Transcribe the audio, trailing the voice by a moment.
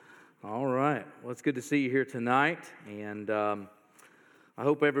All right. Well, it's good to see you here tonight, and I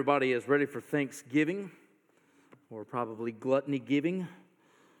hope everybody is ready for Thanksgiving, or probably gluttony giving.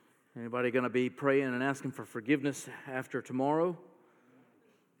 Anybody going to be praying and asking for forgiveness after tomorrow?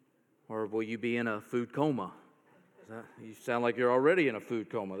 Or will you be in a food coma? You sound like you're already in a food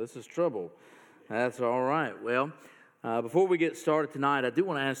coma. This is trouble. That's all right. Well, before we get started tonight, I do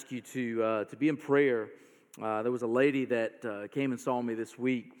want to ask you to be in prayer. There was a lady that came and saw me this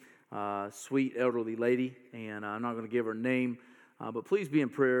week. Sweet elderly lady, and I'm not going to give her name, but please be in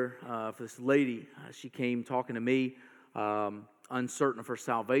prayer for this lady. She came talking to me, uncertain of her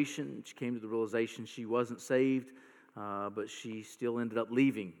salvation. She came to the realization she wasn't saved, but she still ended up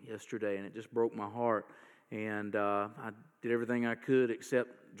leaving yesterday, and it just broke my heart. And I did everything I could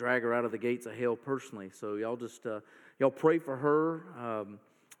except drag her out of the gates of hell personally. So y'all pray for her.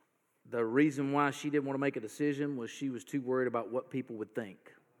 The reason why she didn't want to make a decision was she was too worried about what people would think.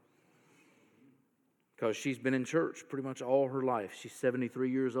 Because she's been in church pretty much all her life. She's 73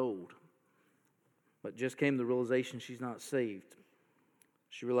 years old. But just came to the realization she's not saved.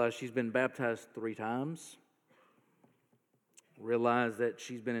 She realized she's been baptized 3 times. Realized that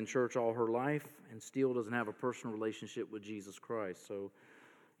she's been in church all her life and still doesn't have a personal relationship with Jesus Christ. So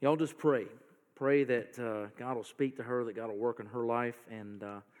y'all just pray. Pray that God will speak to her, that God will work in her life. And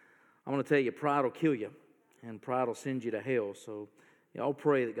I want to tell you, pride will kill you. And pride will send you to hell. So y'all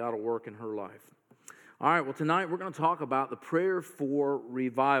pray that God will work in her life. All right, well, tonight we're going to talk about the prayer for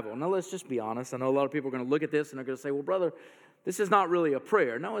revival. Now, let's just be honest. I know a lot of people are going to look at this and they're going to say, well, brother, this is not really a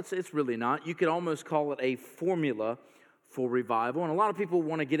prayer. No, it's really not. You could almost call it a formula for revival. And a lot of people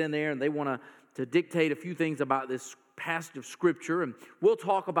want to get in there and they want to dictate a few things about this passage of Scripture. And we'll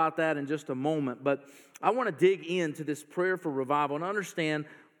talk about that in just a moment. But I want to dig into this prayer for revival and understand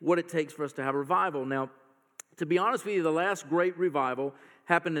what it takes for us to have revival. Now, to be honest with you, the last great revival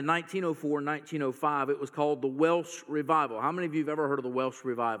happened in 1904 and 1905. It was called the Welsh Revival. How many of you have ever heard of the Welsh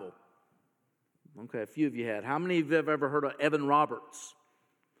Revival? Okay, a few of you had. How many of you have ever heard of Evan Roberts?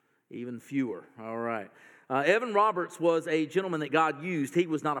 Even fewer. All right. Evan Roberts was a gentleman that God used. He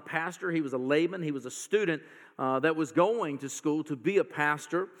was not a pastor. He was a layman. He was a student that was going to school to be a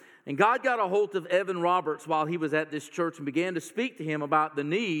pastor. And God got a hold of Evan Roberts while he was at this church and began to speak to him about the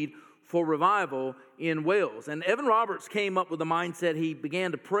need for revival in Wales. And Evan Roberts came up with the mindset. He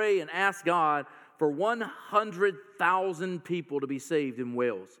began to pray and ask God for 100,000 people to be saved in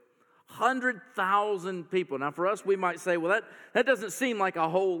Wales. 100,000 people. Now for us, we might say, well, that doesn't seem like a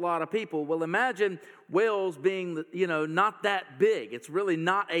whole lot of people. Well, imagine Wales being, not that big. It's really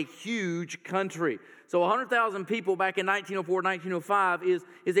not a huge country. So 100,000 people back in 1904, 1905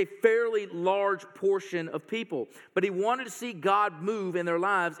 is a fairly large portion of people. But he wanted to see God move in their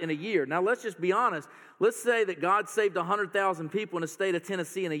lives in a year. Now let's just be honest. Let's say that God saved 100,000 people in the state of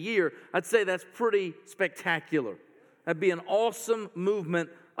Tennessee in a year. I'd say that's pretty spectacular. That'd be an awesome movement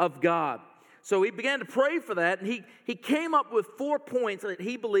of God. So he began to pray for that, and he came up with 4 points that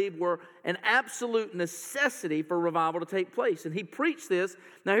he believed were an absolute necessity for revival to take place. And he preached this.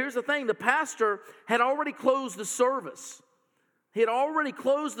 Now here's the thing, the pastor had already closed the service. He had already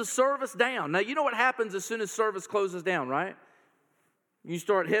closed the service down. Now you know what happens as soon as service closes down, right? You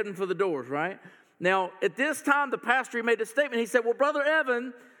start heading for the doors, right? Now at this time the pastor, he made a statement. He said, well, Brother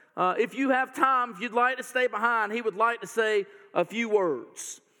Evan, if you have time, if you'd like to stay behind, he would like to say a few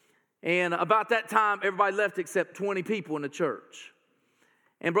words. And about that time, everybody left except 20 people in the church.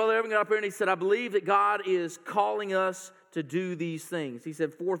 And Brother Evan got up here and he said, I believe that God is calling us to do these things. He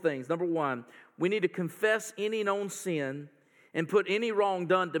said 4 things. Number 1, we need to confess any known sin and put any wrong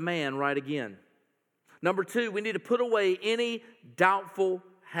done to man right again. Number 2, we need to put away any doubtful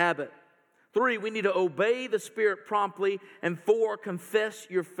habit. 3, we need to obey the Spirit promptly. And 4, confess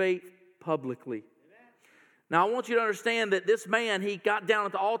your faith publicly. Now, I want you to understand that this man, he got down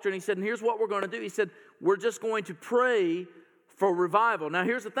at the altar and he said, and here's what we're going to do. He said, we're just going to pray for revival. Now,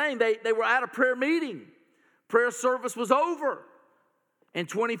 here's the thing. They were at a prayer meeting. Prayer service was over, and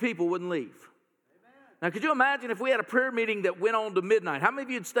 20 people wouldn't leave. Amen. Now, could you imagine if we had a prayer meeting that went on to midnight? How many of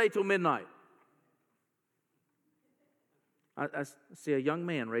you would stay till midnight? I see a young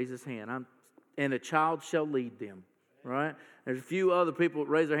man raise his hand. And a child shall lead them. Right? There's a few other people that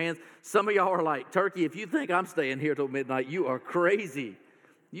raise their hands. Some of y'all are like, Turkey, if you think I'm staying here till midnight, you are crazy.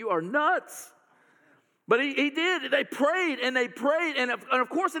 You are nuts. But he did. They prayed. And of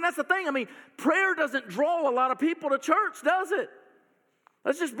course, and that's the thing. I mean, prayer doesn't draw a lot of people to church, does it?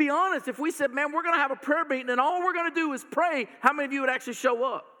 Let's just be honest. If we said, man, we're going to have a prayer meeting and all we're going to do is pray, how many of you would actually show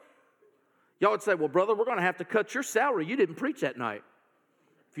up? Y'all would say, well, brother, we're going to have to cut your salary. You didn't preach that night.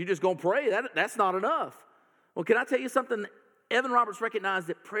 If you're just going to pray, that's not enough. Well, can I tell you something? Evan Roberts recognized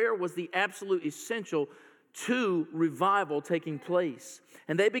that prayer was the absolute essential to revival taking place.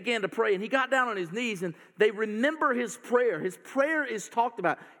 And they began to pray, and he got down on his knees, and they remember his prayer. His prayer is talked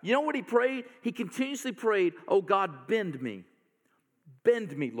about. You know what he prayed? He continuously prayed, oh God, bend me.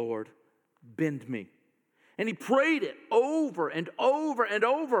 Bend me, Lord. Bend me. And he prayed it over and over and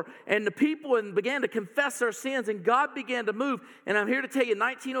over. And the people began to confess their sins, and God began to move. And I'm here to tell you,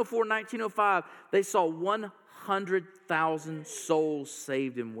 1904, 1905, they saw 100,000 souls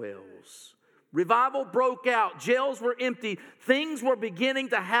saved in Wales. Revival broke out. Jails were empty. Things were beginning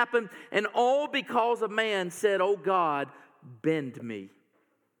to happen. And all because a man said, oh God, bend me.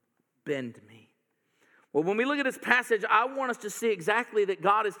 Bend me. Well, when we look at this passage, I want us to see exactly that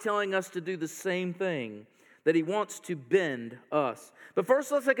God is telling us to do the same thing, that he wants to bend us. But first,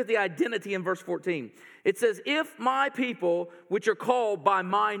 let's look at the identity in verse 14. It says, if my people, which are called by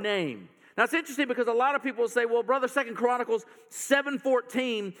my name. Now, it's interesting because a lot of people say, well, brother, 2 Chronicles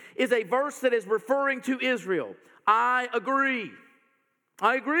 7:14 is a verse that is referring to Israel. I agree.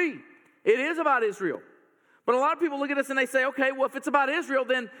 I agree. It is about Israel. But a lot of people look at this and they say, okay, well, if it's about Israel,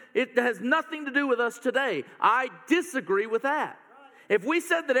 then it has nothing to do with us today. I disagree with that. If we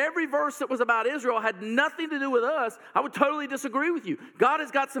said that every verse that was about Israel had nothing to do with us, I would totally disagree with you. God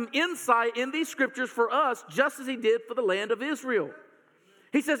has got some insight in these scriptures for us, just as he did for the land of Israel.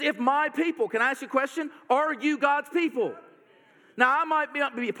 He says, if my people, can I ask you a question? Are you God's people? Now, I might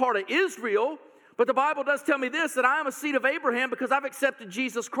not be a part of Israel, but the Bible does tell me this, that I am a seed of Abraham because I've accepted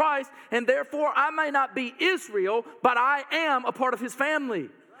Jesus Christ, and therefore I may not be Israel, but I am a part of his family.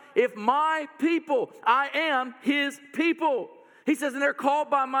 If my people, I am his people. He says, and they're called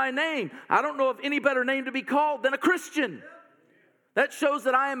by my name. I don't know of any better name to be called than a Christian. That shows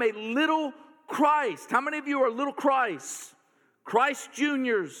that I am a little Christ. How many of you are little Christ? Christ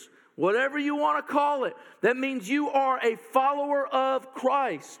Juniors, whatever you want to call it. That means you are a follower of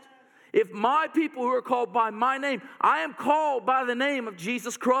Christ. If my people who are called by my name, I am called by the name of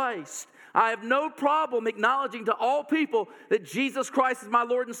Jesus Christ. I have no problem acknowledging to all people that Jesus Christ is my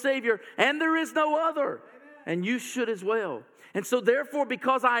Lord and Savior, and there is no other. And you should as well. And so therefore,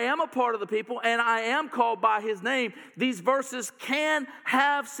 because I am a part of the people and I am called by his name, these verses can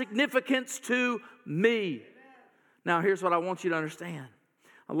have significance to me. Now, here's what I want you to understand.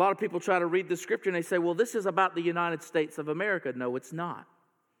 A lot of people try to read the scripture and they say, well, this is about the United States of America. No, it's not.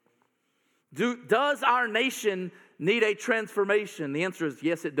 Does our nation need a transformation? The answer is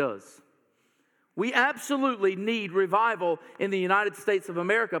yes, it does. We absolutely need revival in the United States of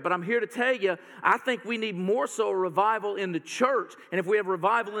America. But I'm here to tell you, I think we need more so a revival in the church. And if we have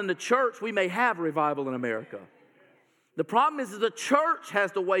revival in the church, we may have revival in America. The problem is the church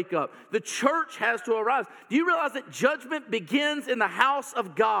has to wake up. The church has to arise. Do you realize that judgment begins in the house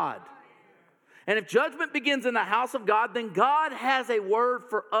of God? And if judgment begins in the house of God, then God has a word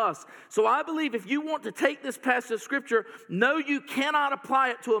for us. So I believe if you want to take this passage of Scripture, no, you cannot apply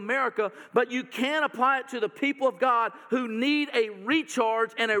it to America, but you can apply it to the people of God who need a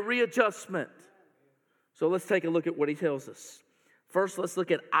recharge and a readjustment. So let's take a look at what he tells us. First, let's look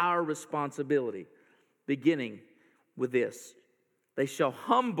at our responsibility, beginning with this. They shall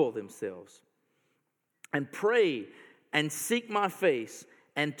humble themselves and pray and seek my face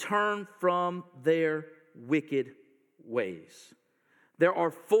and turn from their wicked ways. There are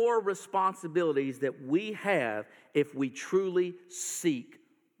 4 responsibilities that we have if we truly seek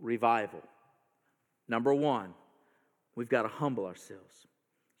revival. Number 1, we've got to humble ourselves.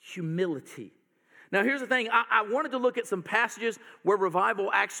 Humility. Now here's the thing. I wanted to look at some passages where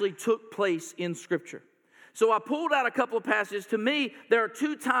revival actually took place in Scripture. So I pulled out a couple of passages. To me, there are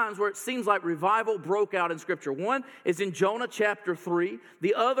 2 times where it seems like revival broke out in Scripture. One is in Jonah chapter 3.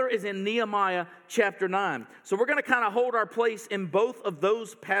 The other is in Nehemiah chapter 9. So we're going to kind of hold our place in both of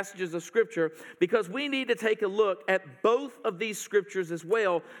those passages of Scripture because we need to take a look at both of these Scriptures as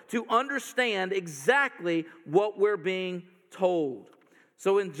well to understand exactly what we're being told.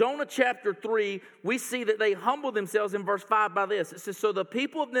 So in Jonah chapter 3, we see that they humbled themselves in verse 5 by this. It says, so the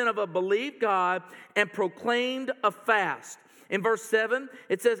people of Nineveh believed God and proclaimed a fast. In verse 7,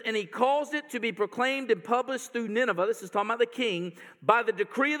 it says, and he caused it to be proclaimed and published through Nineveh. This is talking about the king. By the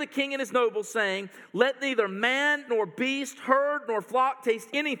decree of the king and his nobles, saying, let neither man nor beast, herd nor flock taste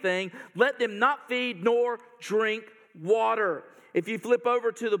anything. Let them not feed nor drink water. If you flip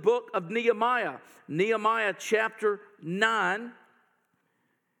over to the book of Nehemiah, Nehemiah chapter 9,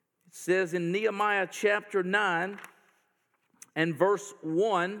 it says in Nehemiah chapter 9 and verse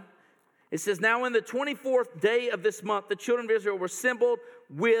 1, it says, now in the 24th day of this month, the children of Israel were assembled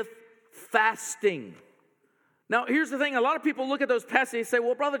with fasting. Now, here's the thing. A lot of people look at those passages and say,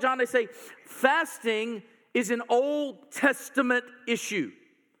 well, Brother John, they say fasting is an Old Testament issue.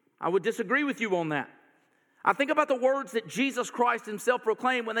 I would disagree with you on that. I think about the words that Jesus Christ himself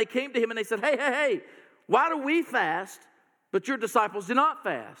proclaimed when they came to him and they said, hey, why do we fast, but your disciples do not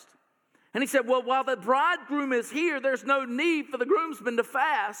fast? And he said, well, while the bridegroom is here, there's no need for the groomsmen to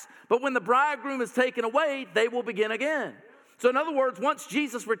fast. But when the bridegroom is taken away, they will begin again. So in other words, once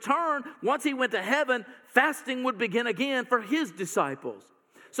Jesus returned, once he went to heaven, fasting would begin again for his disciples.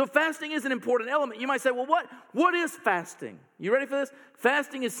 So fasting is an important element. You might say, well, what is fasting? You ready for this?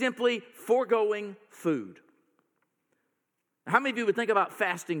 Fasting is simply foregoing food. How many of you would think about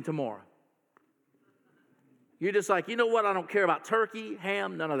fasting tomorrow? You're just like, you know what? I don't care about turkey,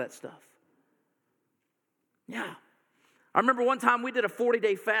 ham, none of that stuff. Yeah. I remember one time we did a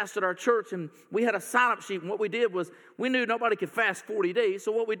 40-day fast at our church, and we had a sign-up sheet, and what we did was we knew nobody could fast 40 days,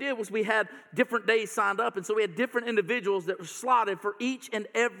 so what we did was we had different days signed up, and so we had different individuals that were slotted for each and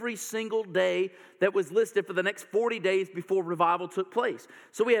every single day that was listed for the next 40 days before revival took place.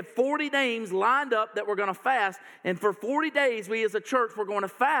 So we had 40 names lined up that were going to fast, and for 40 days we as a church were going to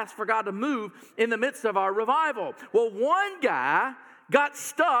fast for God to move in the midst of our revival. Well, one guy got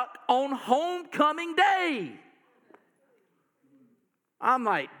stuck on homecoming day. I'm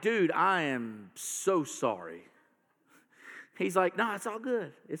like, dude, I am so sorry. He's like, no, it's all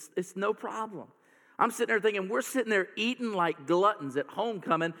good. It's no problem. I'm sitting there thinking, we're sitting there eating like gluttons at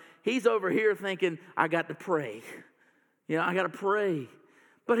homecoming. He's over here thinking, I got to pray. I got to pray.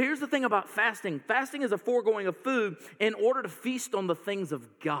 But here's the thing about fasting. Fasting is a foregoing of food in order to feast on the things of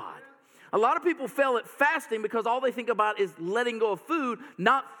God. A lot of people fail at fasting because all they think about is letting go of food,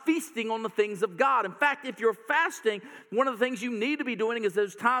 not feasting on the things of God. In fact, if you're fasting, one of the things you need to be doing is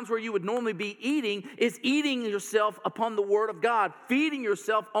those times where you would normally be eating is eating yourself upon the Word of God, feeding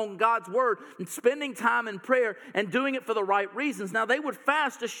yourself on God's Word, and spending time in prayer and doing it for the right reasons. Now, they would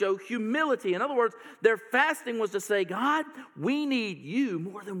fast to show humility. In other words, their fasting was to say, God, we need you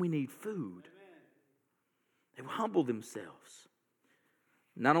more than we need food. They would humble themselves.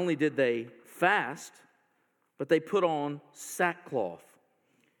 Not only did they fast, but they put on sackcloth.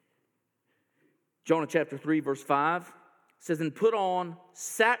 Jonah chapter 3, verse 5 says, and put on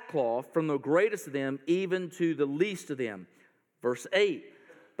sackcloth from the greatest of them even to the least of them. Verse 8,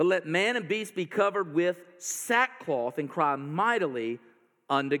 but let man and beast be covered with sackcloth and cry mightily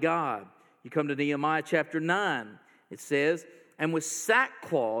unto God. You come to Nehemiah chapter 9. It says, and with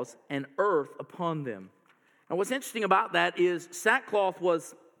sackcloth and earth upon them. Now, what's interesting about that is sackcloth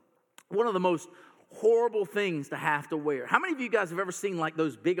was one of the most horrible things to have to wear. How many of you guys have ever seen like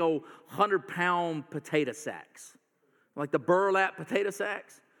those big old 100-pound potato sacks? Like the burlap potato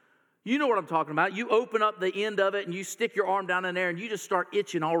sacks? You know what I'm talking about. You open up the end of it and you stick your arm down in there and you just start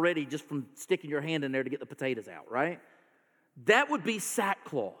itching already just from sticking your hand in there to get the potatoes out, right? That would be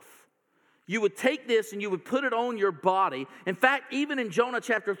sackcloth. You would take this and you would put it on your body. In fact, even in Jonah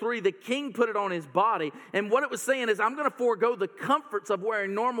chapter 3, the king put it on his body. And what it was saying is, I'm going to forego the comforts of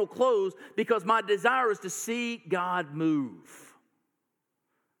wearing normal clothes because my desire is to see God move.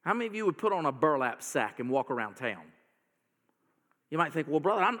 How many of you would put on a burlap sack and walk around town? You might think, well,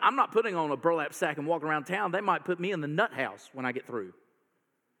 brother, I'm not putting on a burlap sack and walking around town. They might put me in the nut house when I get through.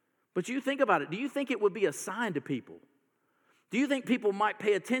 But you think about it. Do you think it would be a sign to people? Do you think people might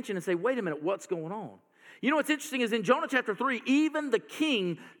pay attention and say, wait a minute, what's going on? You know what's interesting is in Jonah chapter 3, even the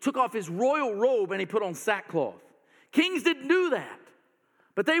king took off his royal robe and he put on sackcloth. Kings didn't do that.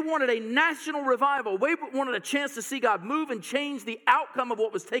 But they wanted a national revival. They wanted a chance to see God move and change the outcome of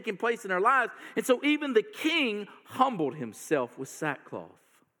what was taking place in their lives. And so even the king humbled himself with sackcloth.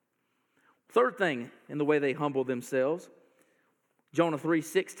 Third thing in the way they humbled themselves, Jonah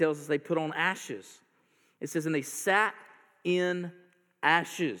 3:6 tells us they put on ashes. It says, and they sat in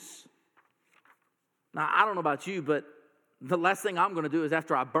ashes. Now, I don't know about you, but the last thing I'm going to do is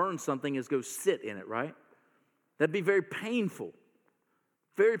after I burn something is go sit in it, right? That'd be very painful.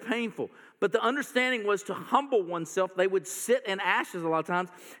 Very painful. But the understanding was to humble oneself. They would sit in ashes a lot of times.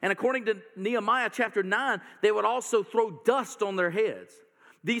 And according to Nehemiah chapter 9, they would also throw dust on their heads.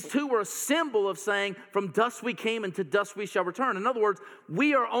 These two were a symbol of saying, from dust we came and to dust we shall return. In other words,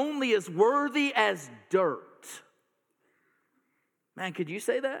 we are only as worthy as dirt. Man, could you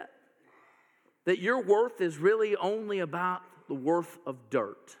say that? That your worth is really only about the worth of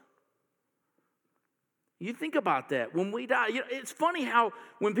dirt. You think about that. When we die, it's funny how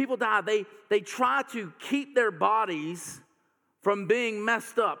when people die, they try to keep their bodies from being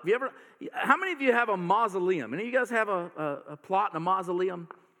messed up. How many of you have a mausoleum? Any of you guys have a plot in a mausoleum?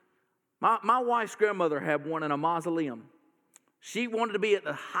 My wife's grandmother had one in a mausoleum. She wanted to be at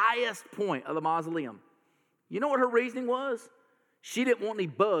the highest point of the mausoleum. You know what her reasoning was? She didn't want any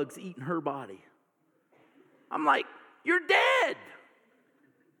bugs eating her body. I'm like, you're dead.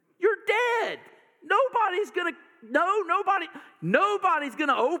 You're dead. Nobody's going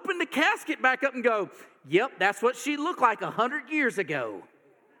to open the casket back up and go, yep, that's what she looked like 100 years ago.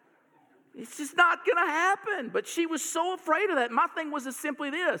 It's just not going to happen. But she was so afraid of that. My thing was simply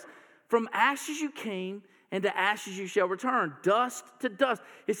this: from ashes you came, and to ashes you shall return. Dust to dust.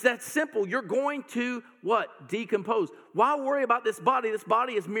 It's that simple. You're going to what? Decompose. Why worry about this body? This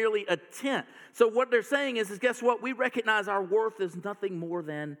body is merely a tent. So what they're saying is guess what? We recognize our worth is nothing more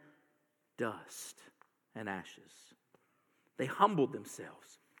than dust and ashes. They humbled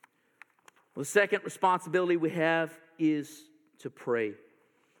themselves. Well, the second responsibility we have is to pray.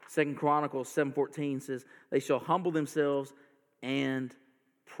 2 Chronicles 7:14 says, they shall humble themselves and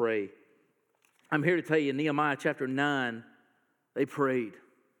pray. I'm here to tell you, Nehemiah chapter 9, they prayed.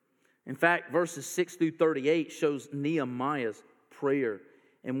 In fact, verses 6 through 38 shows Nehemiah's prayer.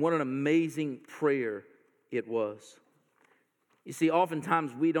 And what an amazing prayer it was. You see,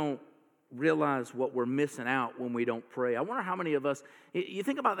 oftentimes we don't realize what we're missing out when we don't pray. I wonder how many of us, you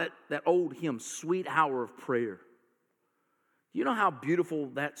think about that old hymn, Sweet Hour of Prayer. You know how beautiful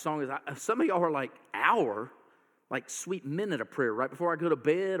that song is? Some of y'all are like, hour? Like sweet minute of prayer, right before I go to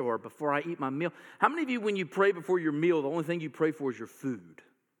bed or before I eat my meal. How many of you, when you pray before your meal, the only thing you pray for is your food?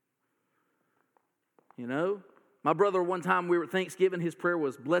 You know? My brother, one time we were at Thanksgiving, his prayer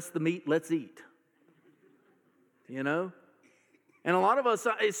was, bless the meat, let's eat. You know? And a lot of us,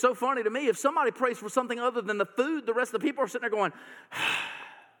 it's so funny to me, if somebody prays for something other than the food, the rest of the people are sitting there going,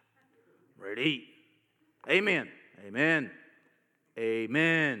 ready to eat. Amen. Amen.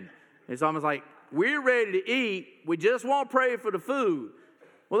 Amen. It's almost like, we're ready to eat. We just won't pray for the food.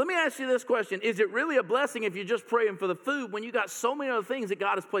 Well, let me ask you this question. Is it really a blessing if you're just praying for the food when you got so many other things that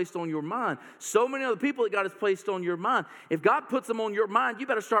God has placed on your mind? So many other people that God has placed on your mind. If God puts them on your mind, you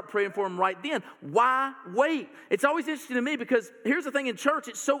better start praying for them right then. Why wait? It's always interesting to me because here's the thing in church.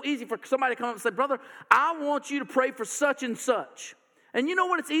 It's so easy for somebody to come up and say, brother, I want you to pray for such and such. And you know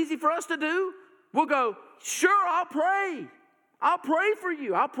what it's easy for us to do? We'll go, sure, I'll pray. I'll pray for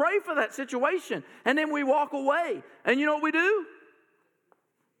you. I'll pray for that situation. And then we walk away. And you know what we do?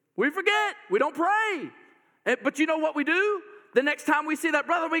 We forget. We don't pray. But you know what we do? The next time we see that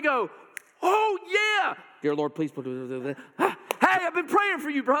brother, we go, oh, yeah. Dear Lord, please. Hey, I've been praying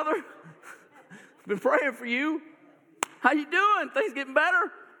for you, brother. I've been praying for you. How you doing? Things getting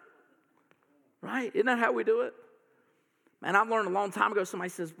better? Right? Isn't that how we do it? Man, I've learned a long time ago, somebody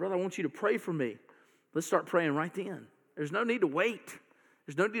says, brother, I want you to pray for me. Let's start praying right then. There's no need to wait.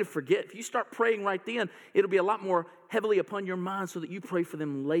 There's no need to forget. If you start praying right then, it'll be a lot more heavily upon your mind so that you pray for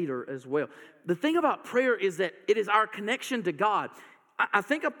them later as well. The thing about prayer is that it is our connection to God. I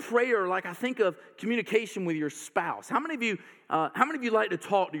think of prayer like I think of communication with your spouse. How many of you like to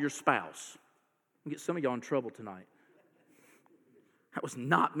talk to your spouse? I'll get some of y'all in trouble tonight. That was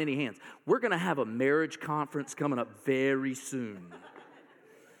not many hands. We're going to have a marriage conference coming up very soon.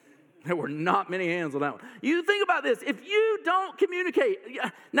 There were not many hands on that one. You think about this. If you don't communicate.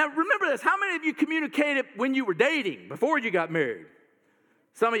 Now, remember this. How many of you communicated when you were dating, before you got married?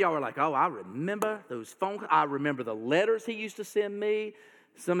 Some of y'all were like, oh, I remember those phone calls. I remember the letters he used to send me.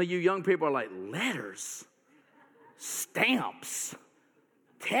 Some of you young people are like, letters? Stamps?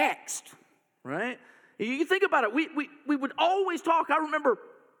 Text? Right? You think about it. We would always talk. I remember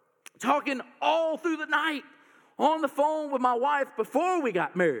talking all through the night on the phone with my wife before we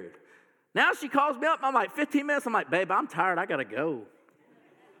got married. Now she calls me up, I'm like, 15 minutes. I'm like, babe, I'm tired. I got to go.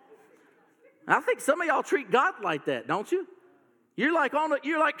 I think some of y'all treat God like that, don't you? You're like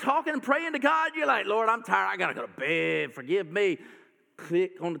talking and praying to God. You're like, Lord, I'm tired. I got to go to bed. Forgive me.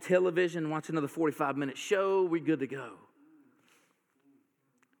 Click on the television, watch another 45-minute show. We're good to go.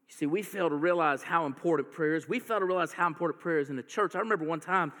 You see, we fail to realize how important prayer is. We fail to realize how important prayer is in the church. I remember one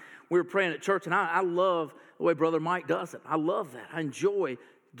time we were praying at church, and I love the way Brother Mike does it. I love that. I enjoy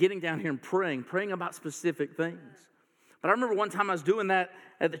getting down here and praying about specific things. But I remember one time I was doing that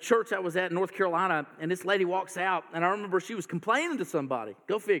at the church I was at in North Carolina, and this lady walks out, and I remember she was complaining to somebody.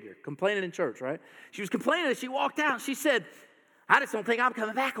 Go figure, complaining in church, right? She was complaining, and she walked out, and she said, I just don't think I'm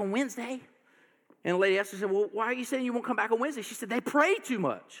coming back on Wednesday. And the lady asked her, said, well, why are you saying you won't come back on Wednesday? She said, they pray too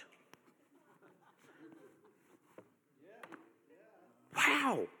much.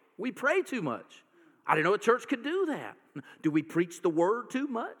 Wow, we pray too much. I didn't know a church could do that. Do we preach the word too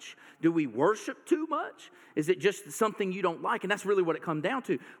much? Do we worship too much? Is it just something you don't like? And that's really what it comes down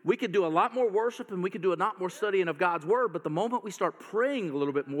to. We could do a lot more worship and we could do a lot more studying of God's word, but the moment we start praying a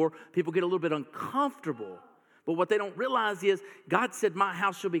little bit more, people get a little bit uncomfortable. But what they don't realize is God said, my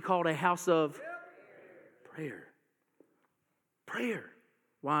house shall be called a house of prayer. Prayer.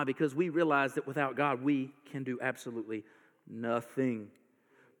 Why? Because we realize that without God, we can do absolutely nothing.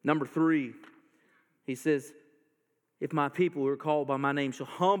 Number 3, he says, if my people who are called by my name shall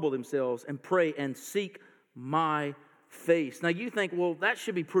humble themselves and pray and seek my face. Now you think, well, that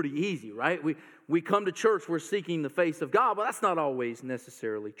should be pretty easy, right? We come to church, we're seeking the face of God. Well, that's not always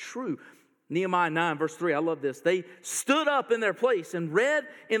necessarily true. Nehemiah 9, verse 3, I love this. They stood up in their place and read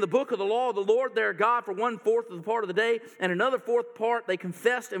in the book of the law of the Lord their God for 1/4 of the part of the day, and another 4th part they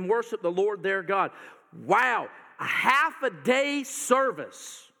confessed and worshiped the Lord their God. Wow, a half a day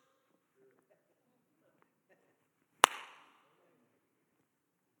service.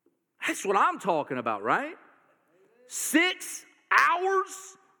 That's what I'm talking about, right? 6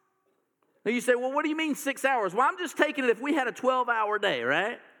 hours? Now you say, well, what do you mean 6 hours? Well, I'm just taking it if we had a 12-hour day,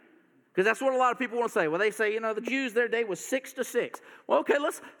 right? Because that's what a lot of people want to say. Well, they say, the Jews, their day was 6 to 6. Well, okay,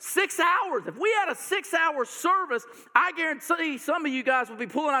 6 hours. If we had a 6-hour service, I guarantee some of you guys will be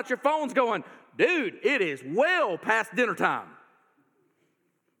pulling out your phones going, dude, it is well past dinner time.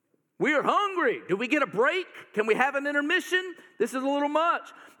 We are hungry. Do we get a break? Can we have an intermission? This is a little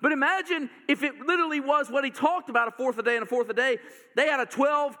much. But imagine if it literally was what he talked about, a 4th a day and a 4th a day. They had a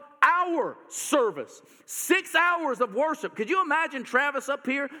 12-hour service. 6 hours of worship. Could you imagine Travis up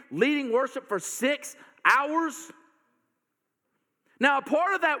here leading worship for 6 hours? Now, a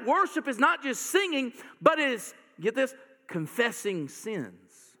part of that worship is not just singing, but is, get this, confessing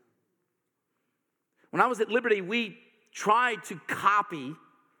sins. When I was at Liberty, we tried to copy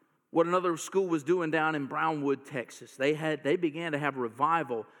what another school was doing down in Brownwood, Texas. They began to have a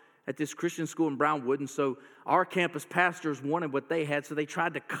revival at this Christian school in Brownwood, and so our campus pastors wanted what they had, so they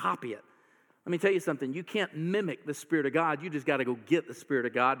tried to copy it. Let me tell you something. You can't mimic the Spirit of God. You just got to go get the Spirit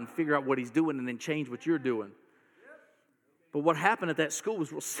of God and figure out what He's doing and then change what you're doing. But what happened at that school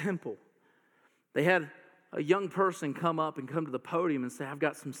was real simple. They had a young person come up and come to the podium and say, I've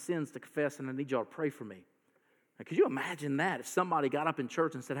got some sins to confess, and I need y'all to pray for me. Now, could you imagine that if somebody got up in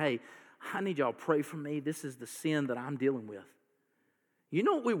church and said, hey, I need y'all to pray for me. This is the sin that I'm dealing with. You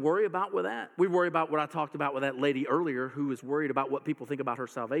know what we worry about with that? We worry about what I talked about with that lady earlier who was worried about what people think about her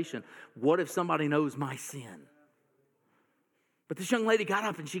salvation. What if somebody knows my sin? But this young lady got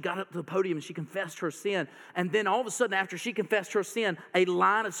up and she got up to the podium and she confessed her sin. And then all of a sudden after she confessed her sin, a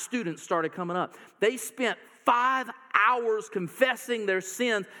line of students started coming up. They spent 5 hours confessing their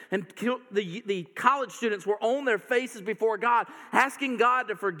sins, and the college students were on their faces before God, asking God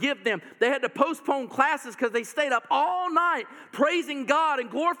to forgive them. They had to postpone classes because they stayed up all night praising God and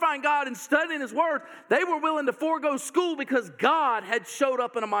glorifying God and studying His Word. They were willing to forego school because God had showed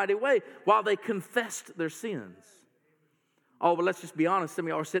up in a mighty way while they confessed their sins. Oh, but let's just be honest. Some of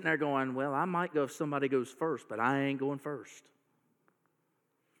y'all are sitting there going, well, I might go if somebody goes first, but I ain't going first.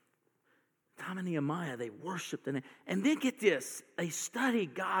 Time of Nehemiah, they worshiped. And then get this, they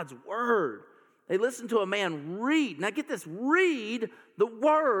studied God's Word. They listened to a man read. Now get this, read the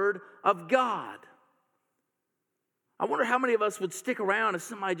Word of God. I wonder how many of us would stick around if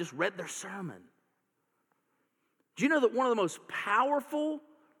somebody just read their sermon. Do you know that one of the most powerful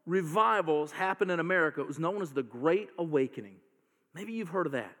revivals happened in America? It was known as the Great Awakening. Maybe you've heard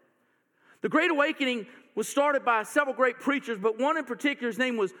of that. The Great Awakening was started by several great preachers, but one in particular, his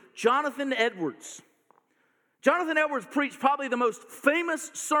name was Jonathan Edwards. Jonathan Edwards preached probably the most famous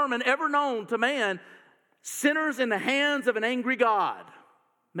sermon ever known to man, Sinners in the Hands of an Angry God.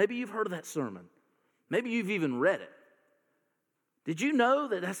 Maybe you've heard of that sermon. Maybe you've even read it. Did you know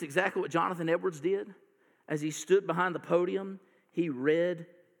that that's exactly what Jonathan Edwards did? As he stood behind the podium, he read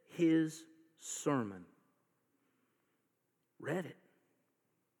his sermon. Read it.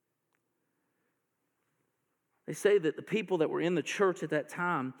 They say that the people that were in the church at that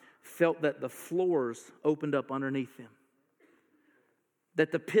time felt that the floors opened up underneath them.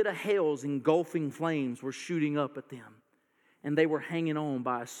 That the pit of hell's engulfing flames were shooting up at them. And they were hanging on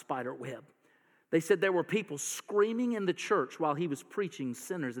by a spider web. They said there were people screaming in the church while he was preaching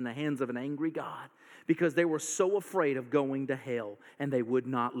sinners in the hands of an angry God because they were so afraid of going to hell and they would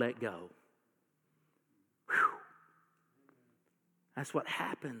not let go. Whew. That's what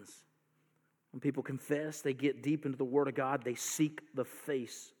happens. When people confess, they get deep into the Word of God. They seek the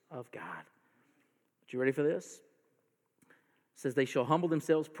face of God. But you ready for this? It says, they shall humble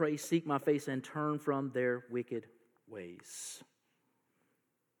themselves, pray, seek my face, and turn from their wicked ways.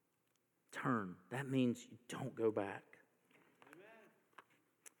 Turn. That means you don't go back. Amen.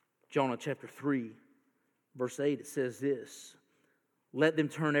 Jonah chapter 3, verse 8, it says this. Let them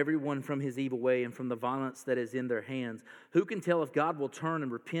turn everyone from his evil way and from the violence that is in their hands. Who can tell if God will turn and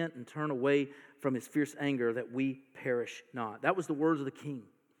repent and turn away from His fierce anger that we perish not? That was the words of the king.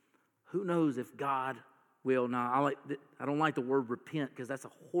 Who knows if God will. Now, I don't like the word repent because that's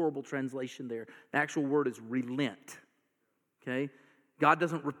a horrible translation there. The actual word is relent. Okay? God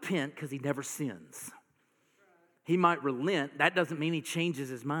doesn't repent because he never sins. He might relent. That doesn't mean he changes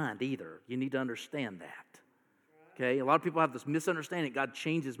his mind either. You need to understand that. Okay? A lot of people have this misunderstanding. God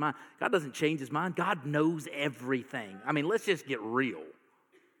changes his mind. God doesn't change his mind. God knows everything. I mean, let's just get real.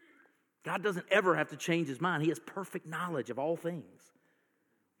 God doesn't ever have to change his mind. He has perfect knowledge of all things.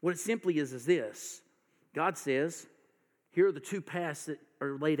 What it simply is this. God says, here are the two paths that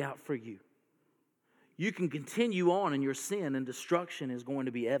are laid out for you. You can continue on in your sin and destruction is going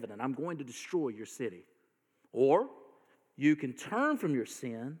to be evident. I'm going to destroy your city. Or you can turn from your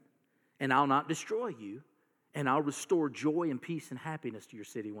sin and I'll not destroy you and I'll restore joy and peace and happiness to your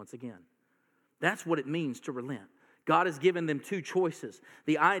city once again. That's what it means to relent. God has given them two choices.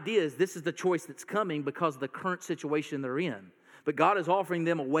 The idea is this is the choice that's coming because of the current situation they're in. But God is offering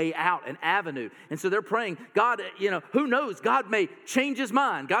them a way out, an avenue. And so they're praying, God, who knows? God may change his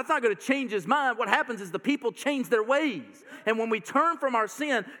mind. God's not going to change his mind. What happens is the people change their ways. And when we turn from our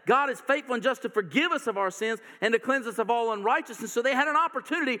sin, God is faithful and just to forgive us of our sins and to cleanse us of all unrighteousness. So they had an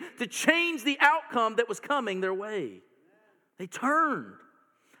opportunity to change the outcome that was coming their way. They turned.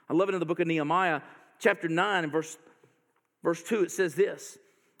 I love it in the book of Nehemiah, chapter 9 and verse 2. It says this.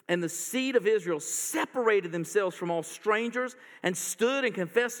 And the seed of Israel separated themselves from all strangers and stood and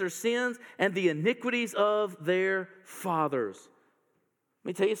confessed their sins and the iniquities of their fathers. Let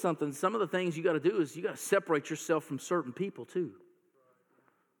me tell you something. Some of the things you got to do is you got to separate yourself from certain people too.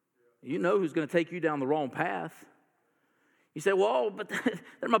 You know who's going to take you down the wrong path. You say, well, but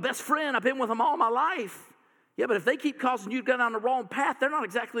they're my best friend. I've been with them all my life. Yeah, but if they keep causing you to go down the wrong path, they're not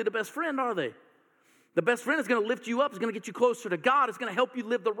exactly the best friend, are they? The best friend is going to lift you up. Is going to get you closer to God. It's going to help you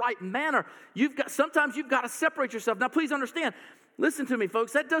live the right manner. Sometimes you've got to separate yourself. Now, please understand. Listen to me,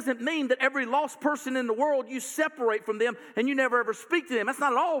 folks. That doesn't mean that every lost person in the world, you separate from them and you never ever speak to them. That's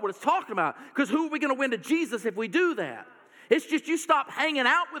not at all what it's talking about. Because who are we going to win to Jesus if we do that? It's just you stop hanging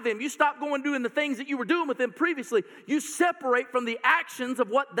out with them. You stop going doing the things that you were doing with them previously. You separate from the actions of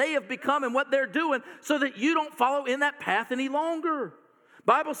what they have become and what they're doing so that you don't follow in that path any longer.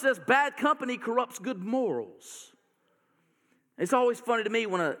 Bible says bad company corrupts good morals. It's always funny to me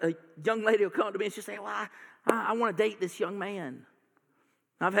when a young lady will come to me and she'll say, well, I want to date this young man.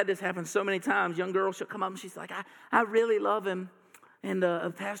 I've had this happen so many times. Young girl, she'll come up and she's like, I really love him. And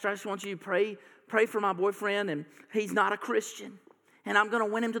Pastor, I just want you to pray for my boyfriend. And he's not a Christian. And I'm going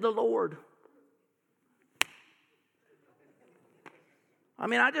to win him to the Lord. I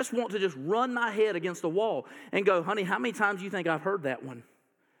mean, I just want to just run my head against the wall and go, honey, how many times do you think I've heard that one?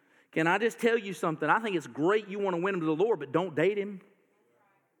 Can I just tell you something? I think it's great you want to win him to the Lord, but don't date him.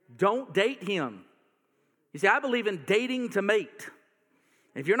 Don't date him. You see, I believe in dating to mate.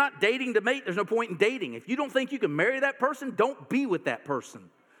 If you're not dating to mate, there's no point in dating. If you don't think you can marry that person, don't be with that person.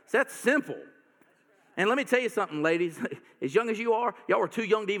 It's that simple. And let me tell you something, ladies. As young as you are, y'all are too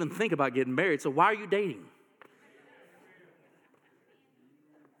young to even think about getting married. So why are you dating?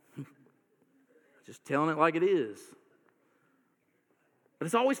 Just telling it like it is. But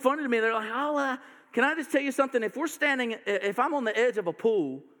it's always funny to me. They're like, can I just tell you something? If I'm on the edge of a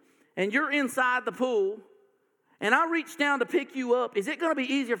pool and you're inside the pool and I reach down to pick you up, is it going to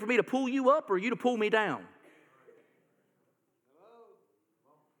be easier for me to pull you up or you to pull me down?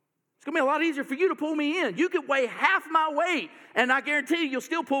 It's going to be a lot easier for you to pull me in. You could weigh half my weight and I guarantee you'll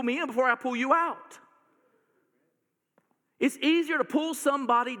still pull me in before I pull you out. It's easier to pull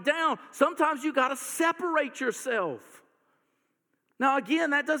somebody down. Sometimes you got to separate yourself. Now, again,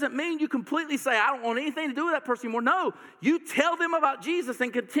 that doesn't mean you completely say, I don't want anything to do with that person anymore. No, you tell them about Jesus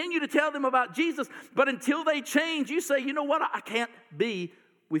and continue to tell them about Jesus. But until they change, you say, you know what? I can't be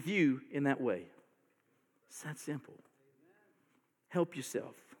with you in that way. It's that simple. Help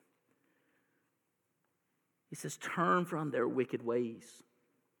yourself. He says, turn from their wicked ways.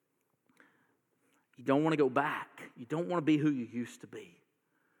 You don't want to go back. You don't want to be who you used to be.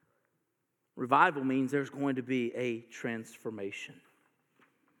 Revival means there's going to be a transformation.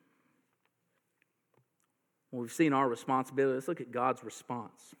 Well, we've seen our responsibility. Let's look at God's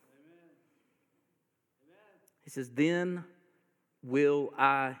response. Amen. He says, then will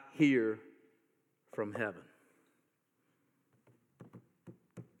I hear from heaven.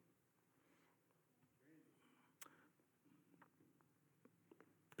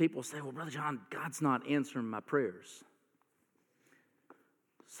 People say, well, Brother John, God's not answering my prayers.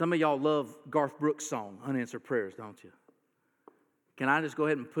 Some of y'all love Garth Brooks' song, Unanswered Prayers, don't you? Can I just go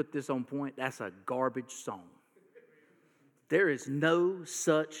ahead and put this on point? That's a garbage song. There is no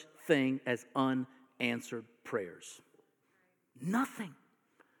such thing as unanswered prayers. Nothing.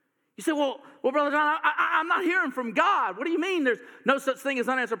 You say, well, Brother John, I'm not hearing from God. What do you mean there's no such thing as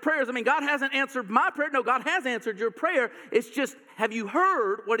unanswered prayers? I mean, God hasn't answered my prayer. No, God has answered your prayer. It's just, have you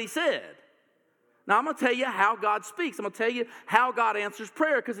heard what he said? Now, I'm going to tell you how God speaks. I'm going to tell you how God answers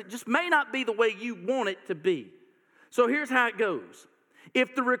prayer, because it just may not be the way you want it to be. So here's how it goes.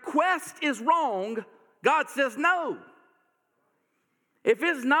 If the request is wrong, God says no. If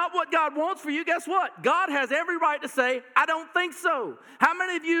it's not what God wants for you, guess what? God has every right to say, I don't think so. How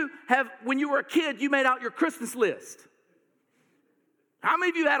many of you have, when you were a kid, you made out your Christmas list? How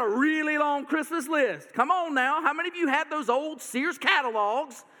many of you had a really long Christmas list? Come on now. How many of you had those old Sears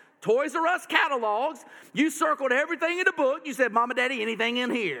catalogs, Toys R Us catalogs? You circled everything in the book. You said, Mama, Daddy, anything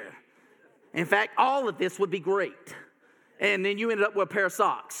in here? In fact, all of this would be great. And then you ended up with a pair of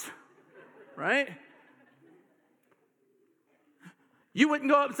socks, right? You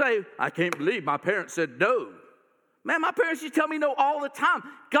wouldn't go up and say, I can't believe my parents said no. Man, my parents used to tell me no all the time.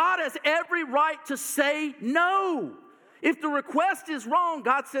 God has every right to say no. If the request is wrong,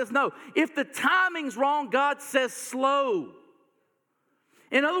 God says no. If the timing's wrong, God says slow.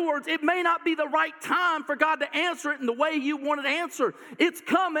 In other words, it may not be the right time for God to answer it in the way you want it answered. It's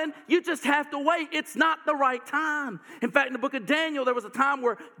coming. You just have to wait. It's not the right time. In fact, in the book of Daniel, there was a time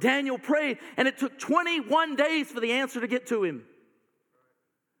where Daniel prayed, and it took 21 days for the answer to get to him.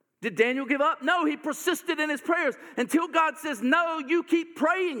 Did Daniel give up? No, he persisted in his prayers. Until God says, no, you keep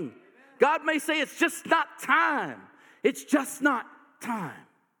praying. God may say, it's just not time. It's just not time.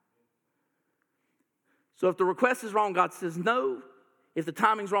 So if the request is wrong, God says no. If the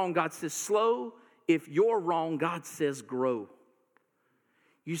timing's wrong, God says slow. If you're wrong, God says grow.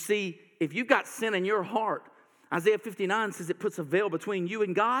 You see, if you've got sin in your heart, Isaiah 59 says it puts a veil between you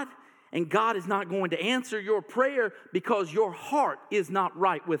and God is not going to answer your prayer because your heart is not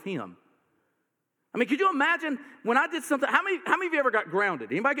right with him. I mean, could you imagine when I did something? How many of you ever got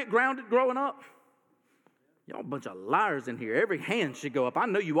grounded? Anybody get grounded growing up? Y'all a bunch of liars in here. Every hand should go up. I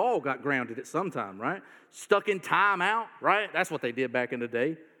know you all got grounded at some time, right? Stuck in timeout, right? That's what they did back in the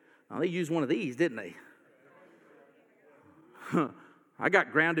day. Now, they used one of these, didn't they? I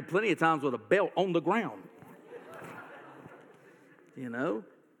got grounded plenty of times with a belt on the ground. You know?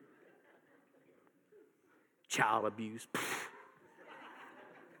 Child abuse.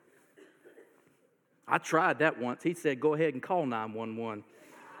 I tried that once. He said, go ahead and call 911.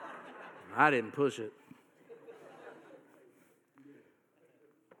 I didn't push it.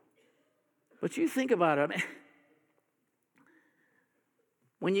 But you think about it. I mean,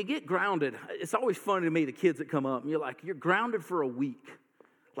 when you get grounded, it's always funny to me, the kids that come up, and you're grounded for a week.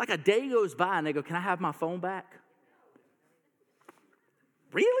 Like a day goes by, and they go, can I have my phone back?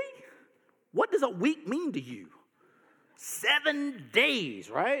 Really? What does a week mean to you? 7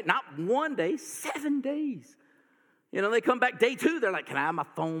 days, right? Not 1 day, 7 days. You know, they come back day 2, they're like, can I have my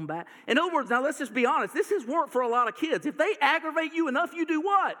phone back? In other words, now let's just be honest. This has worked for a lot of kids. If they aggravate you enough, you do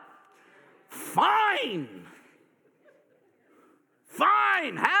what? Fine.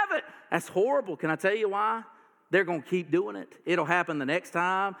 Fine, have it. That's horrible. Can I tell you why? They're going to keep doing it. It'll happen the next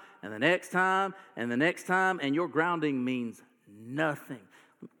time, and the next time, and the next time, and your grounding means nothing.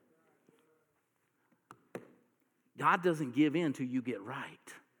 God doesn't give in till you get right.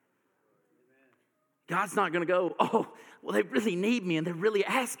 God's not going to go, oh, well, they really need me and they're really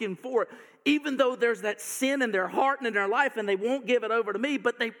asking for it. Even though there's that sin in their heart and in their life and they won't give it over to me,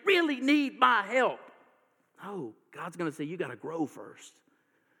 but they really need my help. No, God's going to say, you got to grow first.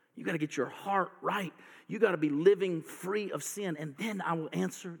 You got to get your heart right. You got to be living free of sin, and then I will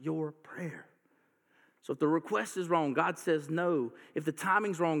answer your prayer. So if the request is wrong, God says no. If the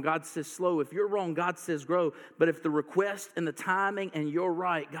timing's wrong, God says slow. If you're wrong, God says grow. But if the request and the timing and you're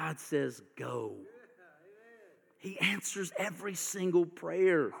right, God says go. He answers every single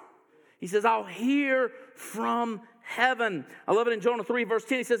prayer. He says, I'll hear from heaven. I love it in Jonah 3, verse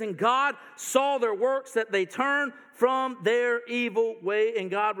 10. He says, and God saw their works, that they turned from their evil way, and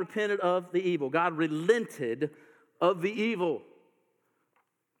God repented of the evil. God relented of the evil.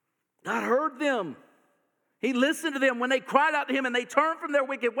 God heard them. He listened to them when they cried out to him and they turned from their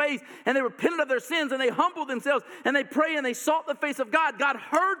wicked ways and they repented of their sins and they humbled themselves and they prayed and they sought the face of God. God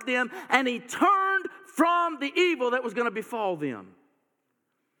heard them and he turned from the evil that was going to befall them.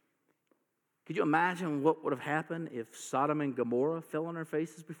 Could you imagine what would have happened if Sodom and Gomorrah fell on their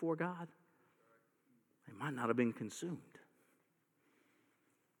faces before God? They might not have been consumed.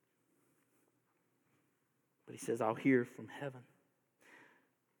 But he says, I'll hear from heaven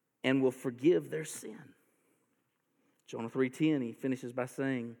and will forgive their sin. Jonah 3:10, he finishes by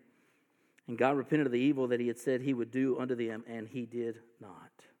saying, and God repented of the evil that he had said he would do unto them, and he did not.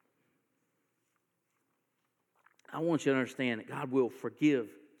 I want you to understand that God will forgive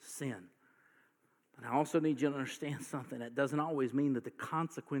sin. But I also need you to understand something. That doesn't always mean that the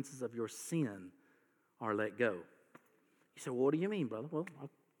consequences of your sin are let go. You say, well, what do you mean, brother? Well, I'm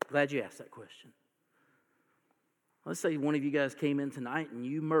glad you asked that question. Let's say one of you guys came in tonight and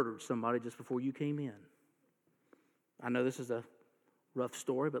you murdered somebody just before you came in. I know this is a rough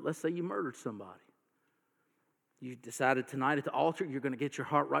story, but let's say you murdered somebody. You decided tonight at the altar you're going to get your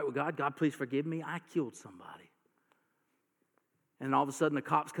heart right with God. God, please forgive me. I killed somebody. And all of a sudden the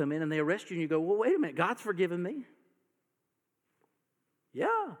cops come in and they arrest you and you go, well, wait a minute. God's forgiven me. Yeah,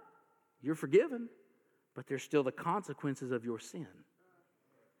 you're forgiven, but there's still the consequences of your sin.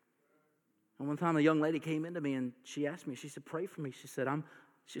 And one time a young lady came into me and she asked me, she said, pray for me. She said,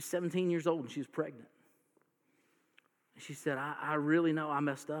 she's 17 years old and she was pregnant. And she said, I really know I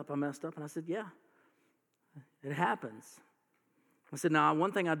messed up. And I said, yeah. It happens. I said, now,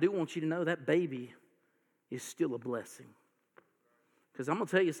 one thing I do want you to know, that baby is still a blessing. Because I'm going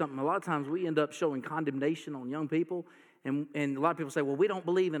to tell you something. A lot of times we end up showing condemnation on young people. And a lot of people say, well, we don't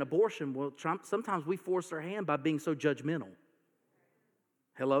believe in abortion. Well, sometimes we force their hand by being so judgmental.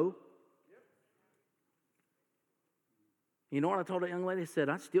 Hello? You know what I told that young lady? I said,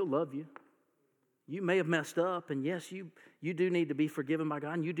 I still love you. You may have messed up, and yes, you do need to be forgiven by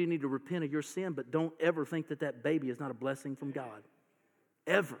God, and you do need to repent of your sin, but don't ever think that baby is not a blessing from God.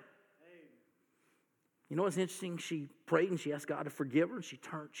 Ever. You know what's interesting? She prayed, and she asked God to forgive her, and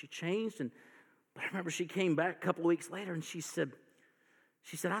she changed, but I remember she came back a couple of weeks later, and she said,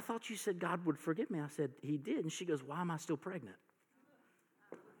 I thought you said God would forgive me. I said, He did. And she goes, why am I still pregnant?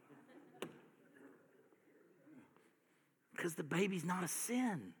 Because the baby's not a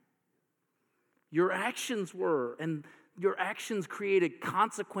sin. Your actions were, and your actions created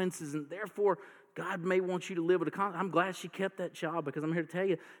consequences, and therefore God may want you to live with a consequence. I'm glad she kept that child, because I'm here to tell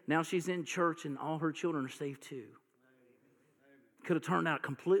you, now she's in church and all her children are saved too. Could have turned out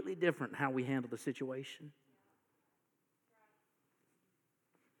completely different how we handled the situation.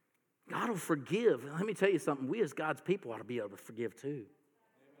 God will forgive. Let me tell you something. We as God's people ought to be able to forgive too.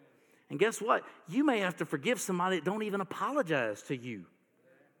 And guess what? You may have to forgive somebody that don't even apologize to you.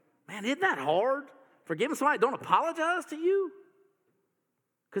 Man, isn't that hard? Forgiving somebody that don't apologize to you?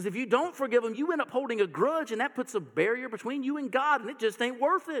 Because if you don't forgive them, you end up holding a grudge, and that puts a barrier between you and God, and it just ain't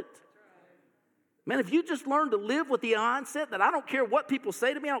worth it. Man, if you just learn to live with the mindset that I don't care what people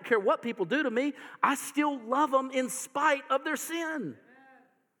say to me, I don't care what people do to me, I still love them in spite of their sin.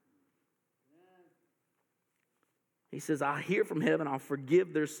 He says, I hear from heaven, I'll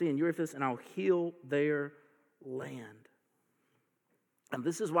forgive their sin. You ready for this? And I'll heal their land. And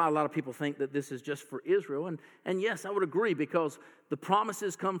this is why a lot of people think that this is just for Israel. And yes, I would agree, because the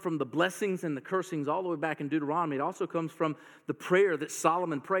promises come from the blessings and the cursings all the way back in Deuteronomy. It also comes from the prayer that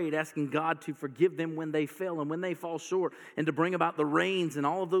Solomon prayed, asking God to forgive them when they fail and when they fall short, and to bring about the rains and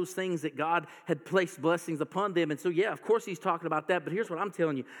all of those things that God had placed blessings upon them. And so, yeah, of course he's talking about that. But here's what I'm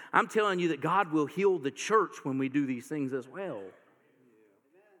telling you. I'm telling you that God will heal the church when we do these things as well.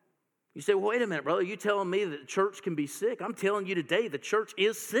 You say, well, wait a minute, brother. You telling me that the church can be sick? I'm telling you today the church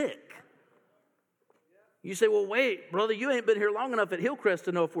is sick. You say, well, wait, brother, you ain't been here long enough at Hillcrest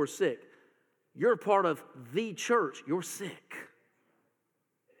to know if we're sick. You're a part of the church. You're sick.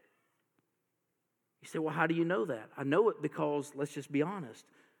 You say, well, how do you know that? I know it because, let's just be honest,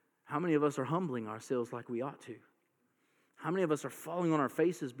 how many of us are humbling ourselves like we ought to? How many of us are falling on our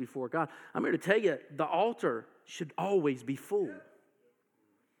faces before God? I'm here to tell you, the altar should always be full.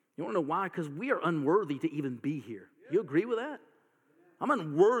 You want to know why? Because we are unworthy to even be here. You agree with that? I'm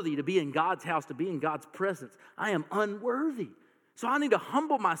unworthy to be in God's house, to be in God's presence. I am unworthy. So I need to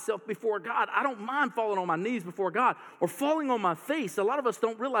humble myself before God. I don't mind falling on my knees before God or falling on my face. A lot of us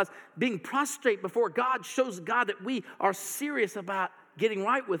don't realize being prostrate before God shows God that we are serious about getting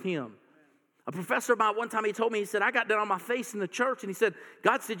right with Him. A professor of mine one time, he told me, he said, I got down on my face in the church, and he said,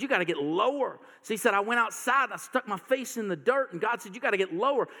 God said, you got to get lower. So he said, I went outside and I stuck my face in the dirt, and God said, you got to get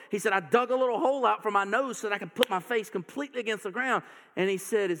lower. He said, I dug a little hole out from my nose so that I could put my face completely against the ground. And he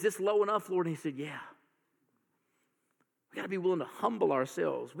said, is this low enough, Lord? And he said, yeah. We got to be willing to humble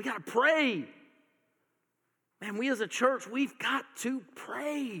ourselves. We got to pray. Man, we as a church, we've got to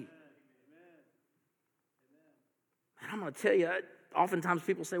pray. And I'm going to tell you, oftentimes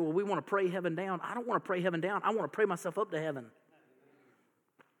people say, well, we want to pray heaven down. I don't want to pray heaven down. I want to pray myself up to heaven.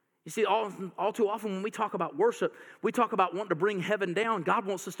 You see, all too often when we talk about worship, we talk about wanting to bring heaven down. God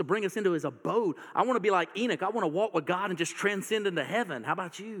wants us to bring us into His abode. I want to be like Enoch. I want to walk with God and just transcend into heaven. How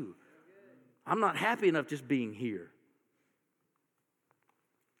about you? I'm not happy enough just being here.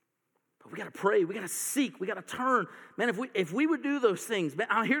 But we got to pray. We got to seek. We got to turn. Man, if we would do those things, man,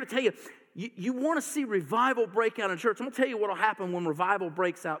 I'm here to tell you, you want to see revival break out in church. I'm going to tell you what will happen when revival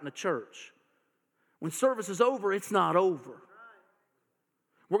breaks out in the church. When service is over, it's not over.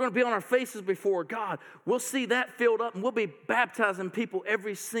 We're going to be on our faces before God. We'll see that filled up, and we'll be baptizing people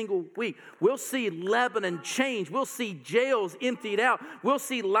every single week. We'll see Lebanon change. We'll see jails emptied out. We'll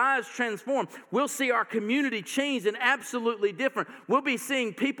see lives transformed. We'll see our community changed and absolutely different. We'll be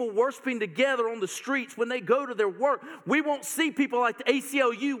seeing people worshiping together on the streets when they go to their work. We won't see people like the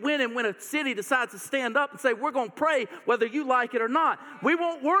ACLU winning when a city decides to stand up and say, we're going to pray whether you like it or not. We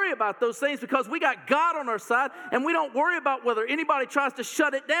won't worry about those things because we got God on our side, and we don't worry about whether anybody tries to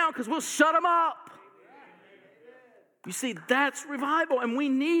shut it down because we'll shut them up. You see, that's revival, and we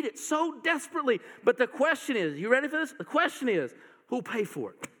need it so desperately. But the question is, you ready for this? The question is, who'll pay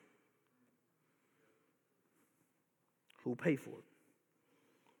for it? Who'll pay for it?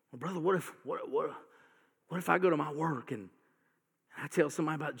 Well, brother, what if I go to my work and I tell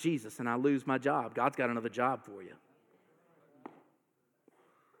somebody about Jesus and I lose my job? God's got another job for you.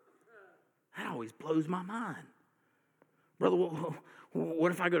 That always blows my mind. Brother,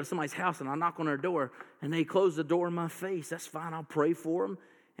 what if I go to somebody's house and I knock on their door and they close the door in my face? That's fine. I'll pray for them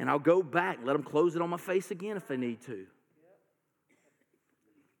and I'll go back and let them close it on my face again if they need to.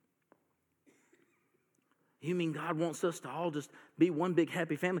 You mean God wants us to all just be one big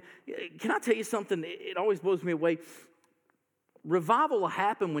happy family? Can I tell you something? It always blows me away. Revival will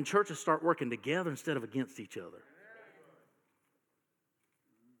happen when churches start working together instead of against each other.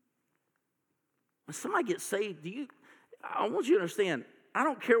 When somebody gets saved, I want you to understand, I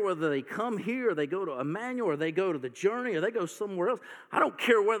don't care whether they come here or they go to Emmanuel or they go to the Journey or they go somewhere else. I don't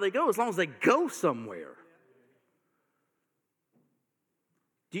care where they go as long as they go somewhere.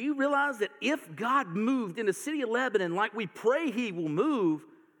 Do you realize that if God moved in the city of Lebanon like we pray he will move,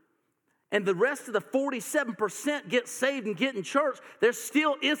 and the rest of the 47% get saved and get in church, there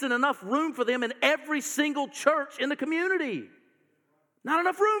still isn't enough room for them in every single church in the community. Not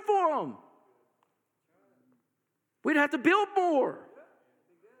enough room for them. We'd have to build more.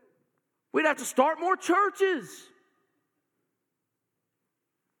 We'd have to start more churches.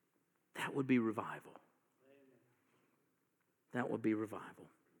 That would be revival. That would be revival.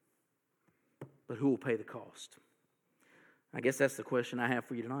 But who will pay the cost? I guess that's the question I have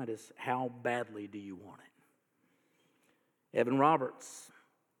for you tonight is, how badly do you want it? Evan Roberts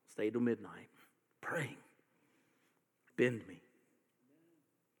stayed till midnight praying. Bend me.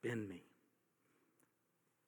 Bend me.